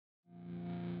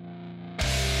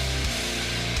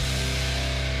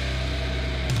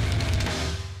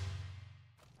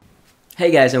Hey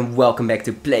guys, and welcome back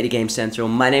to Play the Game Central.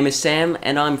 My name is Sam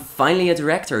and I'm finally a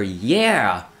director.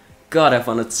 Yeah! God, I've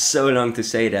wanted so long to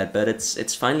say that, but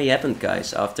it's finally happened,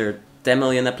 guys. After 10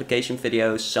 million application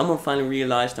videos, someone finally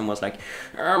realized and was like,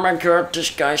 oh my god, this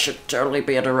guy should totally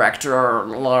be a director.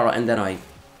 And then I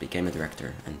became a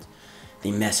director and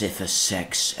the massivest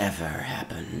sex ever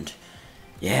happened.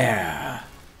 Yeah!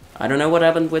 I don't know what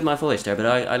happened with my voice there, but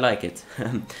I like it.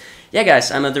 Yeah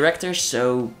guys, I'm a director,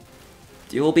 so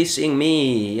you will be seeing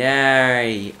me,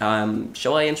 yay!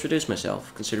 Shall I introduce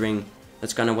myself, considering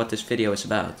that's kind of what this video is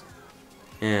about?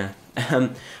 Yeah.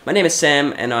 My name is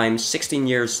Sam and I'm 16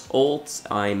 years old.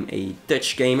 I'm a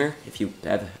Dutch gamer, if you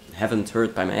haven't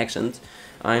heard by my accent.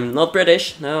 I'm not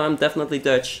British, no, I'm definitely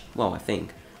Dutch. Well, I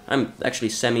think. I'm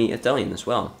actually semi-Italian as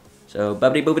well. So,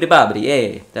 babbidi boobidi babbidi,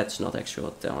 yay! That's not actual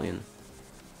Italian.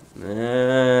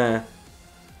 I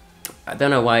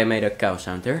don't know why I made a cow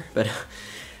sound there, but...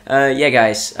 yeah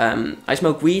guys, I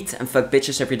smoke weed and fuck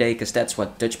bitches every day because that's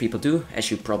what Dutch people do,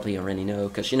 as you probably already know,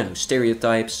 because you know,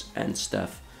 stereotypes and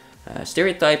stuff.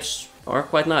 Stereotypes are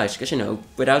quite nice, because you know,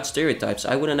 without stereotypes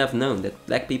I wouldn't have known that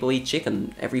black people eat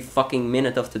chicken every fucking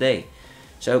minute of the day.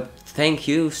 So, thank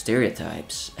you,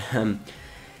 stereotypes.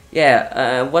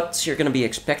 Yeah, what you're gonna be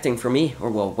expecting from me, or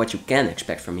well, what you can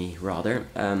expect from me, rather,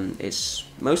 is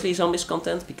mostly zombies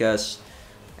content, because,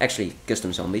 actually,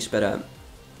 custom zombies, but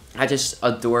I just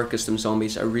adore custom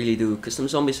zombies, I really do. Custom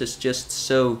zombies is just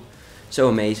so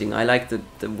amazing. I like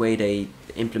the way they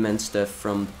implement stuff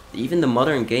from even the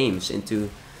modern games into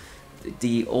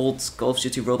the old Call of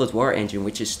Duty World at War engine,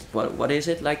 which is, what is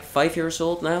it, like 5 years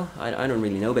old now? I don't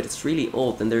really know, but it's really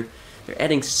old and they're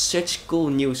adding such cool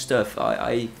new stuff.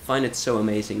 I find it so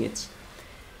amazing.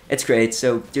 It's great,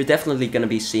 so you're definitely gonna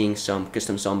be seeing some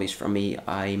custom zombies from me.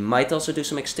 I might also do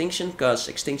some Extinction, because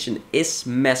Extinction is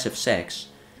massive sex.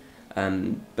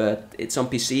 But it's on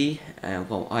PC,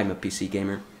 well, I'm a PC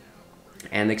gamer,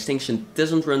 and Extinction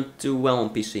doesn't run too well on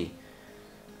PC.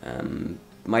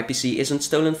 My PC isn't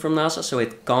stolen from NASA, so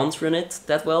it can't run it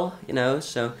that well, you know,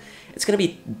 so it's gonna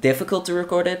be difficult to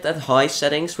record it at high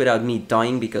settings without me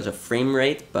dying because of frame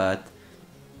rate, but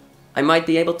I might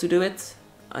be able to do it,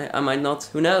 I might not,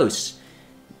 who knows.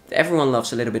 Everyone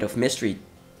loves a little bit of mystery,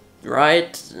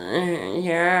 right?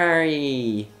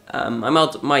 Yay! I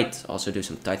might also do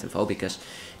some Titanfall, because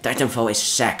Titanfall is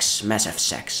sex, massive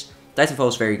sex. Titanfall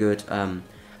is very good.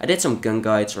 I did some gun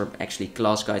guides, or actually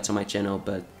class guides on my channel,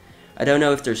 but I don't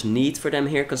know if there's need for them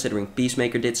here, considering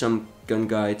Peacemaker did some gun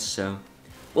guides, so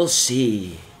we'll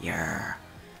see. Yeah.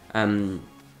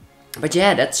 But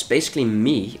yeah, that's basically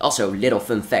me. Also, little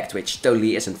fun fact, which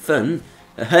totally isn't fun.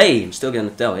 Hey, I'm still gonna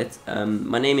tell it.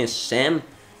 My name is Sam,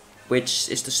 which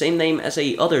is the same name as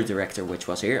a other director which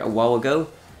was here a while ago.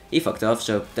 He fucked off,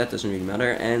 so that doesn't really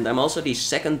matter. And I'm also the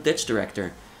second Dutch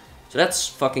director. So that's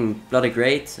fucking bloody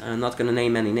great. I'm not gonna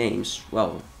name any names.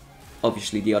 Well,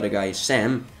 obviously the other guy is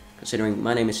Sam, considering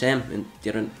my name is Sam and the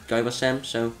other guy was Sam,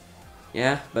 so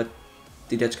yeah, but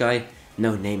the Dutch guy,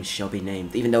 no names shall be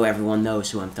named, even though everyone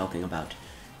knows who I'm talking about.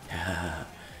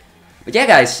 But yeah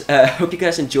guys, hope you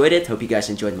guys enjoyed it, hope you guys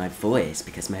enjoyed my voice,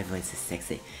 because my voice is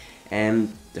sexy.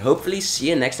 And hopefully see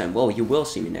you next time. Well, you will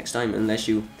see me next time, unless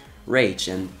you rage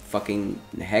and fucking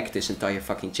hack this entire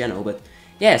fucking channel. But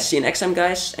yeah, see you next time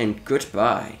guys, and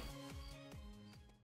goodbye.